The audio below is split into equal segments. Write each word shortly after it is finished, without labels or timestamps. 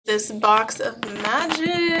this box of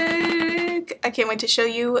magic. I can't wait to show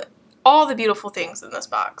you all the beautiful things in this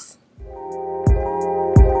box.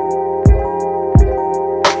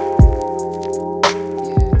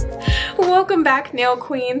 Welcome back, nail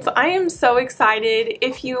queens. I am so excited.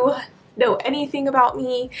 If you know anything about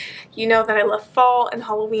me, you know that I love fall and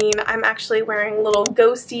Halloween. I'm actually wearing little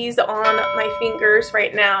ghosties on my fingers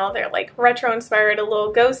right now. They're like retro inspired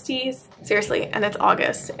little ghosties. Seriously, and it's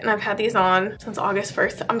August and I've had these on since August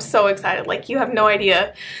 1st. I'm so excited, like you have no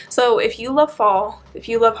idea. So if you love fall, if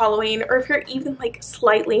you love Halloween, or if you're even like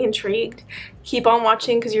slightly intrigued, keep on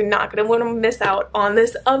watching because you're not going to want to miss out on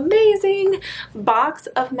this amazing box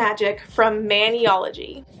of magic from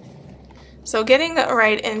Maniology. So getting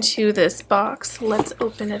right into this box, let's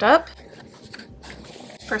open it up.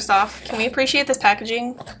 First off, can we appreciate this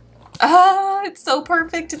packaging? Oh, it's so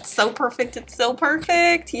perfect, it's so perfect, it's so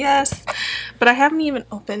perfect, yes. But I haven't even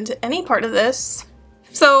opened any part of this.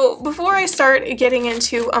 So before I start getting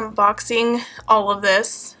into unboxing all of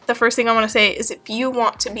this, the first thing I want to say is if you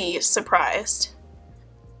want to be surprised,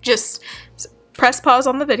 just press pause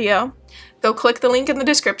on the video, go click the link in the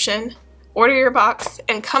description, order your box,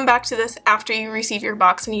 and come back to this after you receive your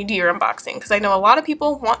box and you do your unboxing, because I know a lot of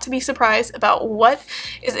people want to be surprised about what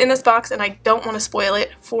is in this box and I don't want to spoil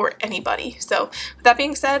it for anybody. So with that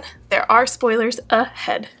being said, there are spoilers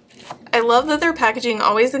ahead. I love that their packaging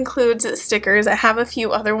always includes stickers. I have a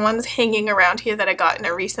few other ones hanging around here that I got in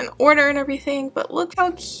a recent order and everything, but look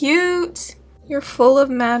how cute. You're full of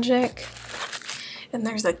magic. And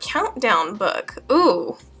there's a countdown book.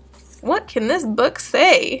 Ooh, what can this book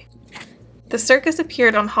say? The circus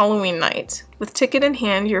appeared on Halloween night. With ticket in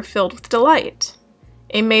hand, you're filled with delight.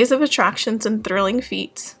 A maze of attractions and thrilling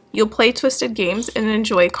feats. You'll play twisted games and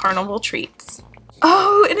enjoy carnival treats.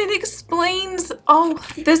 Oh, and it explains, oh,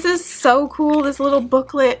 this is so cool, this little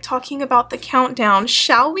booklet talking about the countdown.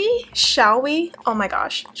 Shall we? Shall we? Oh my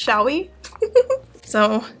gosh, shall we?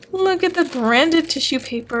 So, look at the branded tissue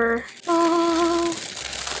paper. Oh.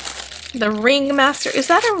 The ringmaster. Is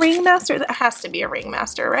that a ringmaster? That has to be a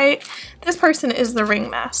ringmaster, right? This person is the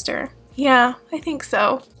ringmaster. Yeah, I think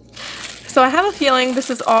so. So I have a feeling this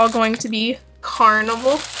is all going to be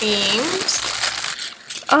carnival themed.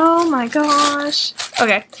 Oh my gosh.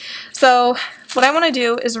 Okay, so what I want to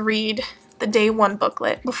do is read the day one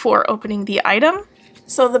booklet before opening the item.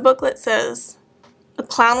 So the booklet says, "A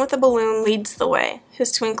clown with a balloon leads the way.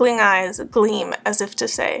 His twinkling eyes gleam as if to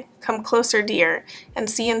say, 'Come closer, dear, and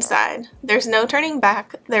see inside. There's no turning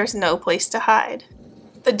back, there's no place to hide.'"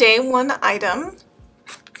 The day one item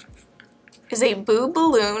is a Boo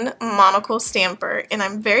Balloon monocle stamper, and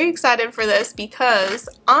I'm very excited for this because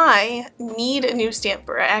I need a new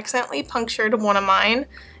stamper. I accidentally punctured one of mine,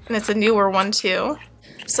 and it's a newer one too.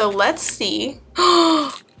 So let's see.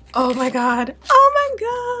 Oh my god. Oh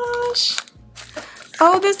my gosh.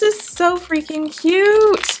 Oh, this is so freaking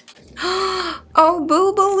cute. Oh,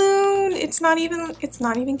 Boo Balloon. It's not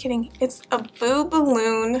even kidding. It's a Boo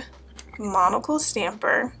Balloon monocle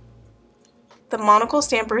stamper. The monocle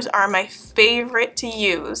stampers are my favorite to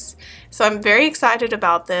use. So I'm very excited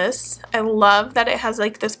about this. I love that it has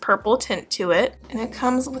like this purple tint to it. And it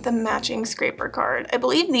comes with a matching scraper card. I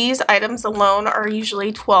believe these items alone are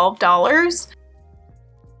usually $12.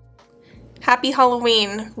 Happy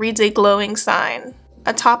Halloween, reads a glowing sign.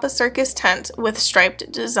 Atop a circus tent with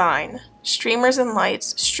striped design. Streamers and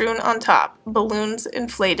lights strewn on top. Balloons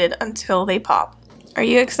inflated until they pop. Are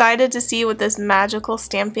you excited to see what this magical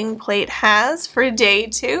stamping plate has for day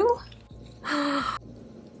two?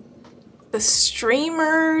 The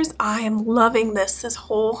streamers. I am loving this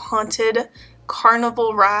whole Haunted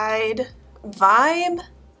Carnival Ride vibe.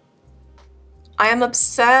 I am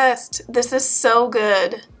obsessed. This is so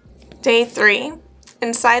good. Day three.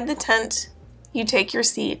 Inside the tent, you take your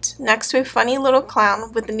seat next to a funny little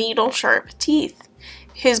clown with needle-sharp teeth.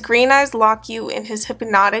 His green eyes lock you in his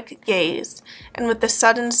hypnotic gaze, and with the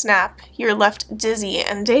sudden snap, you're left dizzy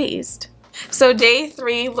and dazed. So day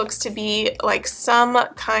three looks to be like some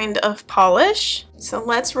kind of polish. So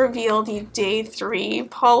let's reveal the day three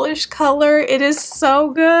polish color. It is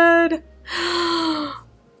so good.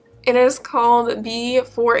 It is called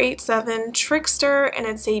B487 Trickster, and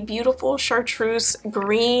it's a beautiful chartreuse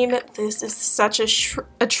green. This is such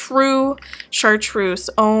a true chartreuse.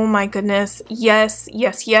 Oh my goodness. Yes,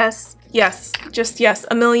 yes, yes, yes. Just yes.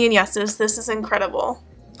 A million yeses. This is incredible.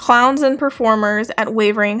 Clowns and performers at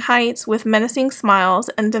wavering heights with menacing smiles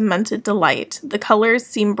and demented delight. The colors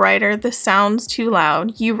seem brighter, the sounds too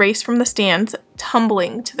loud. You race from the stands,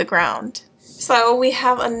 tumbling to the ground. So we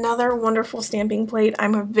have another wonderful stamping plate.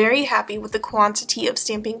 I'm very happy with the quantity of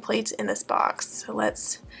stamping plates in this box. So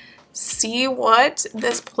let's see what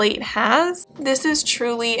this plate has. This is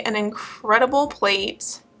truly an incredible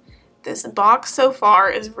plate. This box so far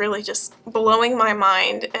is really just blowing my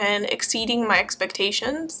mind and exceeding my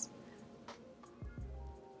expectations.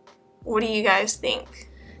 What do you guys think?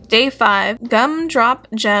 Day 5. Gumdrop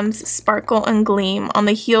gems sparkle and gleam on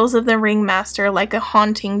the heels of the ringmaster like a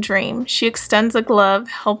haunting dream. She extends a glove,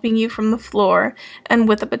 helping you from the floor, and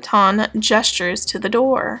with a baton gestures to the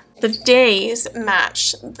door. The days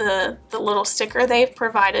match the little sticker they've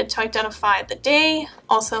provided to identify the day,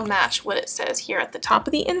 also match what it says here at the top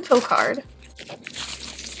of the info card.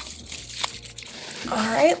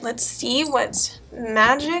 Alright, let's see what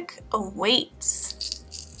magic awaits.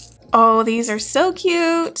 Oh, these are so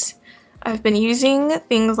cute. I've been using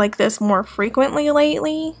things like this more frequently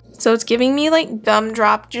lately. So it's giving me like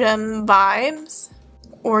gumdrop gem vibes.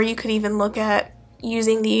 Or you could even look at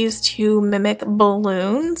using these to mimic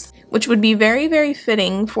balloons, which would be very, very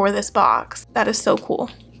fitting for this box. That is so cool.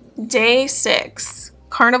 Day 6.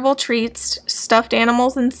 Carnival treats, stuffed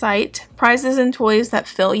animals in sight, prizes and toys that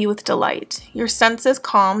fill you with delight. Your senses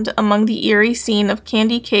calmed among the eerie scene of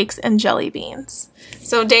candy cakes and jelly beans.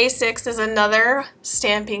 So day 6 is another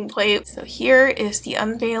stamping plate. So here is the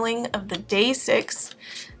unveiling of the day 6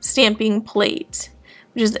 stamping plate,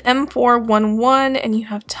 which is M411, and you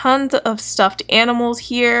have tons of stuffed animals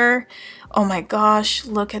here. Oh my gosh,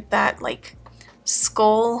 look at that like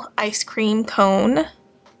skull ice cream cone.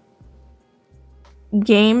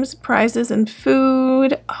 Games, prizes, and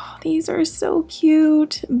food. Oh, these are so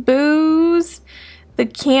cute. Booze, the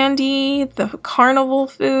candy, the carnival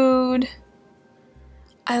food.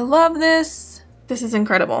 I love this. This is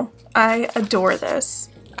incredible. I adore this.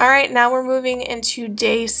 All right, now we're moving into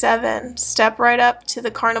day 7. Step right up to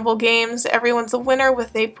the carnival games. Everyone's a winner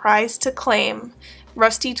with a prize to claim.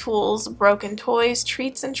 Rusty tools, broken toys,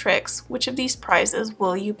 treats, and tricks. Which of these prizes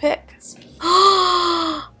will you pick?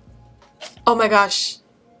 Oh my gosh.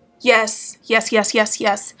 Yes, yes, yes, yes,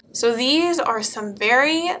 yes. So these are some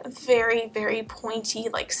very, very, very pointy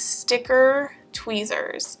like sticker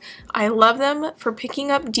tweezers. I love them for picking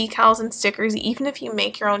up decals and stickers, even if you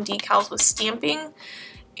make your own decals with stamping.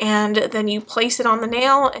 And then you place it on the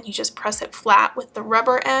nail and you just press it flat with the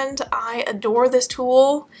rubber end. I adore this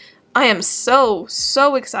tool. I am so,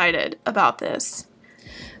 so excited about this.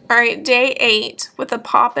 Alright, day 8. With a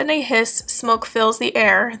pop and a hiss, smoke fills the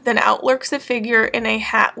air, then out lurks a figure in a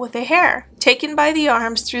hat with a hair. Taken by the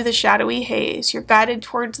arms through the shadowy haze, you're guided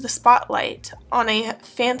towards the spotlight on a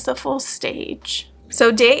fanciful stage.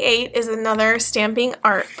 So day 8 is another stamping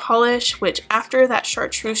art polish, which after that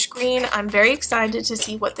chartreuse green, I'm very excited to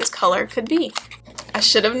see what this color could be. I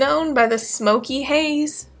should have known by the smoky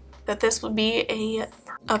haze that this would be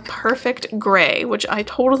a perfect gray, which I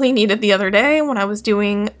totally needed the other day when I was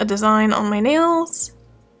doing a design on my nails.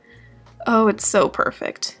 Oh, it's so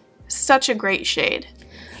perfect. Such a great shade.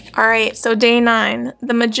 Alright, so day 9.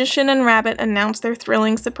 The magician and rabbit announce their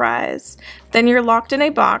thrilling surprise. Then you're locked in a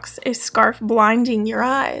box, a scarf blinding your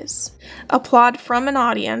eyes. Applaud from an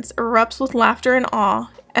audience erupts with laughter and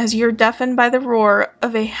awe as you're deafened by the roar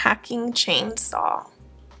of a hacking chainsaw.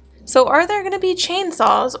 So are there going to be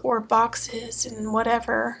chainsaws or boxes and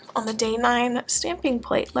whatever on the day 9 stamping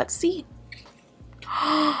plate? Let's see.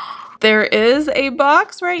 There is a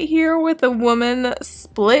box right here with a woman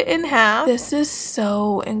split in half. This is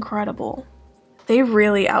so incredible. They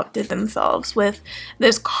really outdid themselves with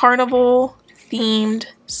this carnival themed,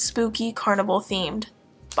 spooky carnival themed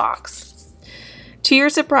box. To your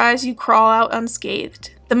surprise, you crawl out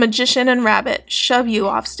unscathed. The magician and rabbit shove you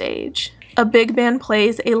off stage. A big band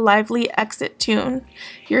plays a lively exit tune.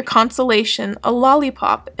 Your consolation, a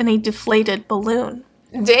lollipop and a deflated balloon.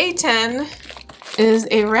 Day 10 is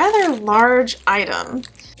a rather large item.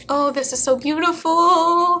 Oh, this is so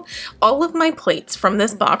beautiful. All of my plates from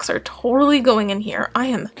this box are totally going in here. I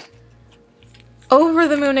am over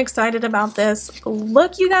the moon excited about this.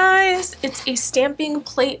 Look, you guys, it's a stamping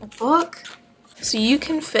plate book. So you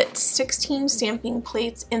can fit 16 stamping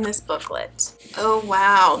plates in this booklet. Oh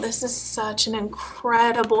wow, this is such an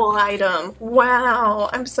incredible item. Wow,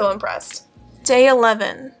 I'm so impressed. Day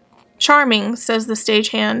 11. Charming, says the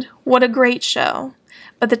stagehand. What a great show.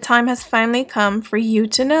 But the time has finally come for you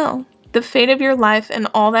to know the fate of your life and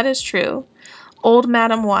all that is true. Old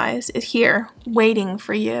Madam Wise is here, waiting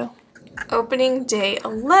for you. Opening day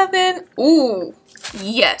 11. Ooh,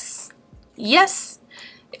 yes. Yes.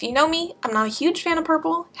 If you know me, I'm not a huge fan of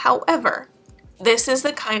purple. However, this is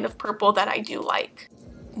the kind of purple that I do like.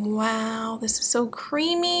 Wow, this is so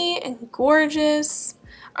creamy and gorgeous.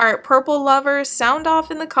 Alright, purple lovers, sound off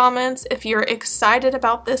in the comments if you're excited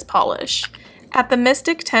about this polish. At the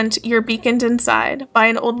mystic tent, you're beaconed inside by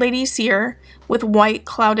an old lady seer with white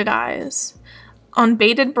clouded eyes. On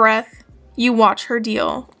bated breath, you watch her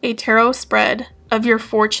deal a tarot spread of your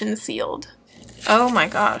fortune sealed. Oh my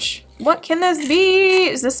gosh. What can this be?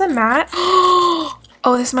 Is this a mat? Oh,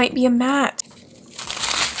 this might be a mat.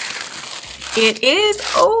 It is.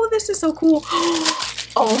 Oh, this is so cool.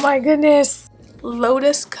 Oh my goodness.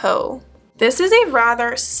 Lotus Co. This is a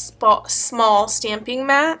rather small stamping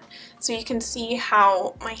mat, so you can see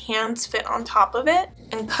how my hands fit on top of it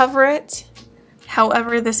and cover it.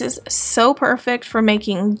 However, this is so perfect for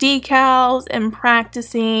making decals and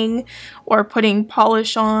practicing, or putting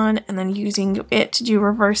polish on and then using it to do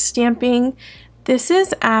reverse stamping. This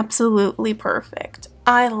is absolutely perfect.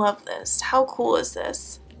 I love this. How cool is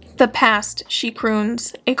this? The past, she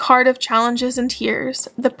croons, a card of challenges and tears.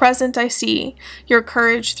 The present I see, your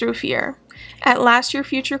courage through fear. At last your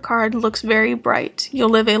future card looks very bright. You'll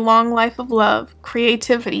live a long life of love,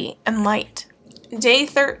 creativity, and light. Day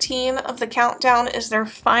 13 of the countdown is their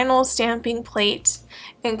final stamping plate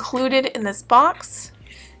included in this box.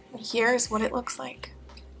 And here's what it looks like.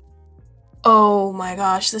 Oh my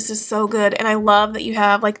gosh, this is so good. And I love that you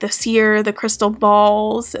have like the seer, the crystal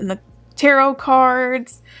balls, and the tarot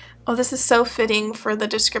cards. Oh, this is so fitting for the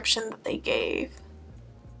description that they gave.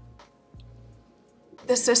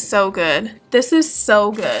 This is so good. This is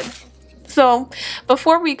so good. So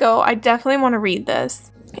before we go, I definitely want to read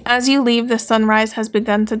this. As you leave, the sunrise has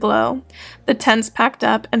begun to glow. The tents packed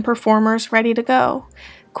up and performers ready to go.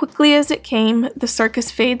 Quickly as it came, the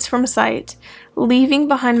circus fades from sight, leaving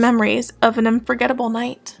behind memories of an unforgettable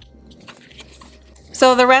night.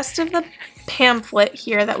 So the rest of the pamphlet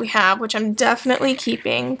here that we have, which I'm definitely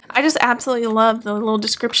keeping, I just absolutely love the little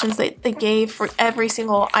descriptions that they gave for every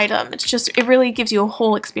single item. It really gives you a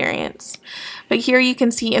whole experience. But here you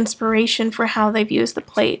can see inspiration for how they've used the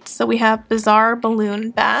plate. So we have Bizarre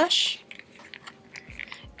Balloon Bash,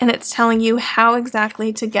 and it's telling you how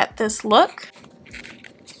exactly to get this look.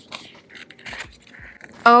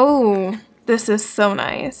 Oh, this is so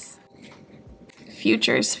nice.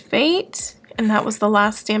 Future's Fate. And that was the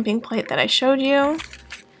last stamping plate that I showed you.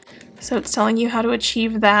 So it's telling you how to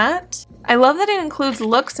achieve that. I love that it includes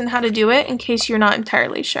looks and how to do it in case you're not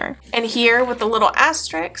entirely sure. And here with the little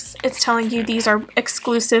asterisks, it's telling you these are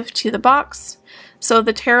exclusive to the box. So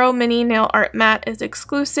the Tarot Mini Nail Art Mat is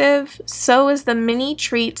exclusive. So is the Mini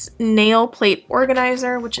Treats Nail Plate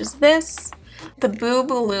Organizer, which is this. The Boo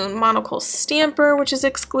Balloon Monocle Stamper, which is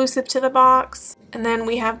exclusive to the box. And then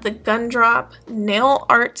we have the Gumdrop Nail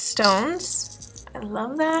Art Stones. I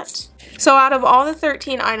love that. So out of all the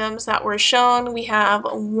 13 items that were shown, we have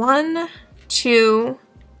 1, 2,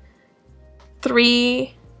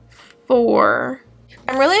 3, 4.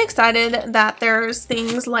 I'm really excited that there's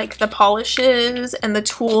things like the polishes and the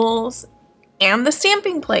tools and the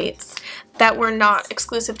stamping plates that were not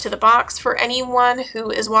exclusive to the box. For anyone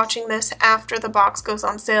who is watching this after the box goes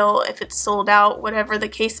on sale, if it's sold out, whatever the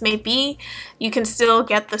case may be, you can still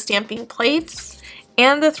get the stamping plates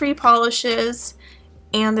and the 3 polishes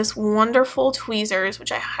and this wonderful tweezers,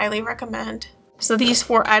 which I highly recommend. So these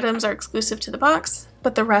 4 items are exclusive to the box,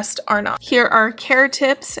 but the rest are not. Here are care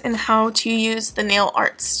tips and how to use the nail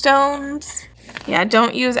art stones. Yeah,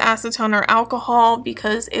 don't use acetone or alcohol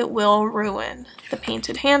because it will ruin the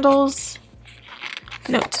painted handles.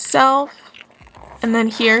 Note to self. And then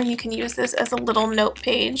here you can use this as a little note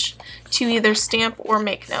page to either stamp or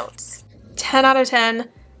make notes. 10 out of 10.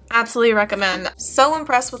 Absolutely recommend. So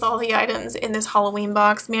impressed with all the items in this Halloween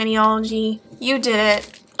box. Maniology, you did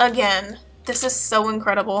it again. This is so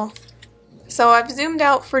incredible. So I've zoomed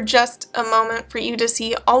out for just a moment for you to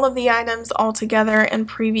see all of the items all together and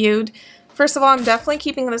previewed. First of all, I'm definitely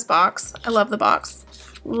keeping this box. I love the box.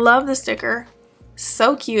 Love the sticker.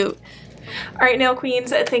 So cute. Alright, Nail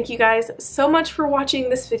Queens, thank you guys so much for watching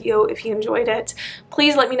this video. If you enjoyed it,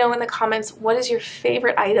 please let me know in the comments what is your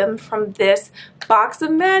favorite item from this box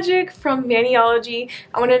of magic from Maniology.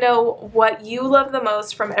 I want to know what you love the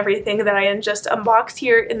most from everything that I just unboxed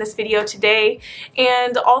here in this video today,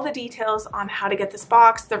 and all the details on how to get this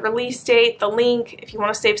box, the release date, the link, if you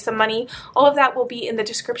want to save some money. All of that will be in the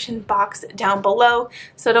description box down below,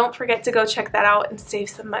 so don't forget to go check that out and save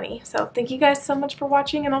some money. So thank you guys so much for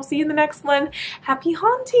watching, and I'll see you in the next one. Happy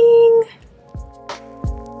haunting!